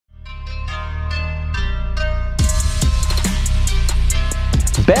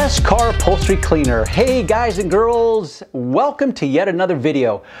best car upholstery cleaner. Hey guys and girls, welcome to yet another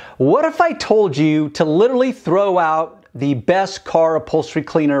video. What if I told you to literally throw out the best car upholstery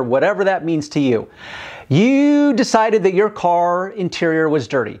cleaner, whatever that means to you? You decided that your car interior was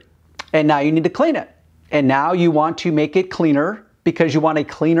dirty and now you need to clean it. And now you want to make it cleaner because you want a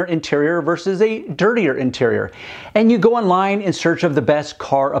cleaner interior versus a dirtier interior. And you go online in search of the best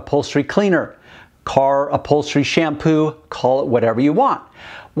car upholstery cleaner. Car upholstery shampoo, call it whatever you want.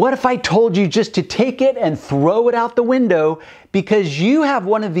 What if I told you just to take it and throw it out the window because you have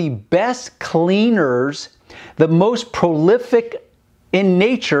one of the best cleaners, the most prolific in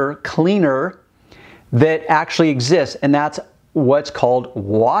nature cleaner that actually exists, and that's what's called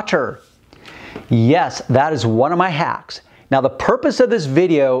water. Yes, that is one of my hacks. Now the purpose of this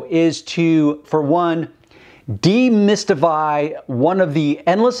video is to, for one, demystify one of the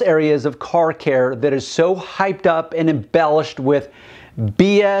endless areas of car care that is so hyped up and embellished with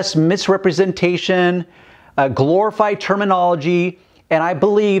BS, misrepresentation, glorified terminology, and I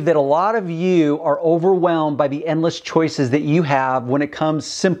believe that a lot of you are overwhelmed by the endless choices that you have when it comes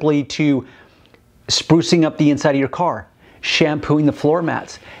simply to sprucing up the inside of your car, shampooing the floor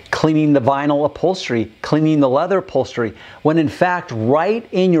mats, cleaning the vinyl upholstery, cleaning the leather upholstery, when in fact right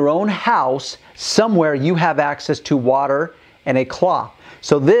in your own house somewhere you have access to water and a cloth.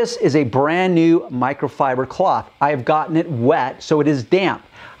 So this is a brand new microfiber cloth. I have gotten it wet so it is damp.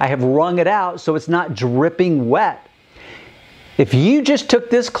 I have wrung it out so it's not dripping wet. If you just took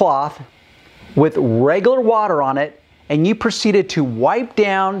this cloth with regular water on it and you proceeded to wipe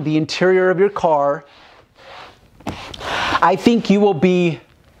down the interior of your car, I think you will be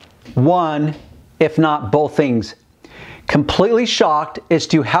one, if not both things, completely shocked as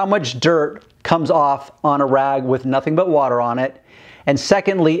to how much dirt comes off on a rag with nothing but water on it. And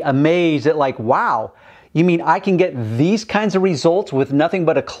secondly, amazed at like, wow, you mean I can get these kinds of results with nothing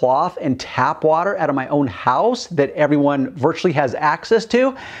but a cloth and tap water out of my own house that everyone virtually has access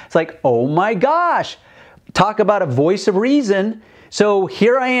to? It's like, oh my gosh, talk about a voice of reason. So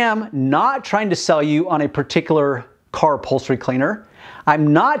here I am, not trying to sell you on a particular car upholstery cleaner.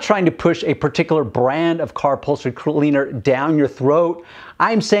 I'm not trying to push a particular brand of car upholstery cleaner down your throat.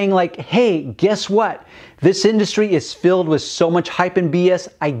 I'm saying like, hey, guess what? This industry is filled with so much hype and BS.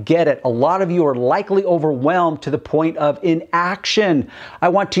 I get it. A lot of you are likely overwhelmed to the point of inaction. I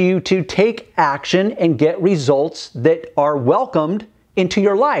want you to take action and get results that are welcomed into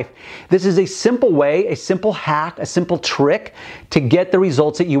your life. This is a simple way, a simple hack, a simple trick to get the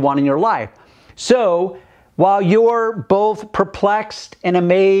results that you want in your life. So while you're both perplexed and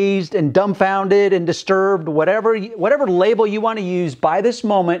amazed and dumbfounded and disturbed, whatever label you want to use by this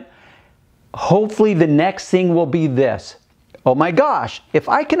moment, hopefully the next thing will be this. Oh my gosh, if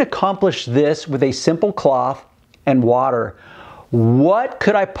I can accomplish this with a simple cloth and water, what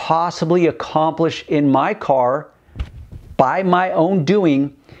could I possibly accomplish in my car by my own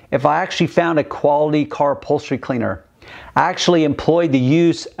doing if I actually found a quality car upholstery cleaner? I actually employed the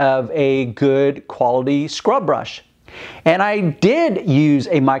use of a good quality scrub brush. And I did use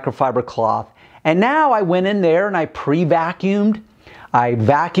a microfiber cloth. And now I went in there and I pre-vacuumed. I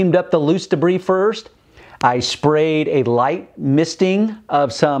vacuumed up the loose debris first. I sprayed a light misting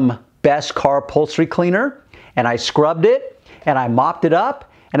of some best car upholstery cleaner. And I scrubbed it and I mopped it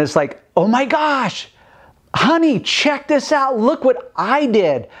up. And it's like, oh my gosh, honey, check this out. Look what I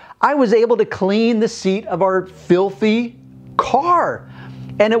did. I was able to clean the seat of our filthy car.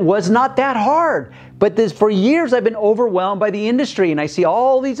 And it was not that hard. But for years I've been overwhelmed by the industry and I see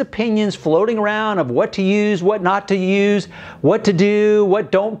all these opinions floating around of what to use, what not to use, what to do,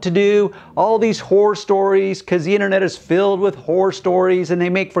 what don't to do, all these horror stories because the internet is filled with horror stories and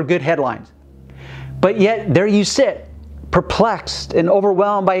they make for good headlines. But yet there you sit, perplexed and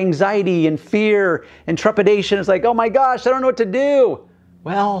overwhelmed by anxiety and fear and trepidation. It's like, oh my gosh, I don't know what to do.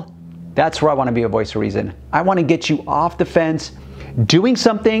 Well, that's where I want to be a voice of reason. I want to get you off the fence, doing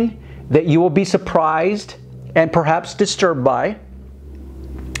something that you will be surprised and perhaps disturbed by,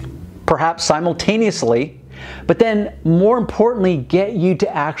 perhaps simultaneously, but then more importantly, get you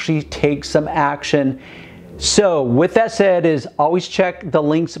to actually take some action. So with that said, is always check the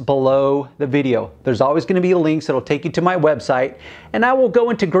links below the video. There's always going to be links that'll take you to my website, and I will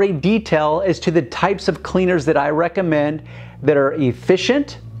go into great detail as to the types of cleaners that I recommend that are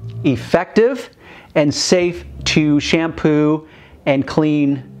efficient, effective, and safe to shampoo and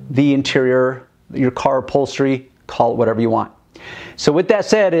clean the interior, your car upholstery, call it whatever you want. So with that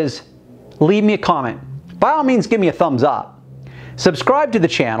said, is leave me a comment. By all means, give me a thumbs up. Subscribe to the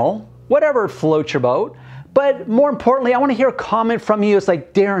channel, whatever floats your boat. But more importantly, I want to hear a comment from you. It's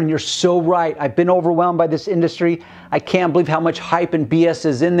like, Darren, you're so right. I've been overwhelmed by this industry. I can't believe how much hype and BS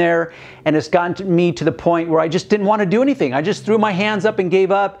is in there. And it's gotten to me to the point where I just didn't want to do anything. I just threw my hands up and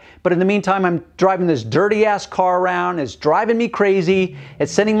gave up. But in the meantime, I'm driving this dirty ass car around. It's driving me crazy.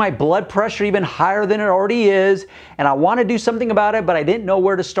 It's sending my blood pressure even higher than it already is. And I want to do something about it, but I didn't know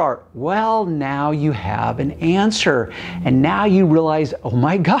where to start. Well, now you have an answer. And now you realize, oh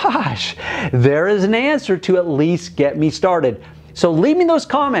my gosh, there is an answer to at least get me started. So leave me those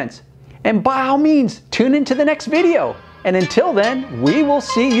comments. And by all means, tune into the next video. And until then, we will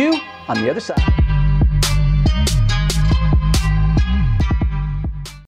see you on the other side.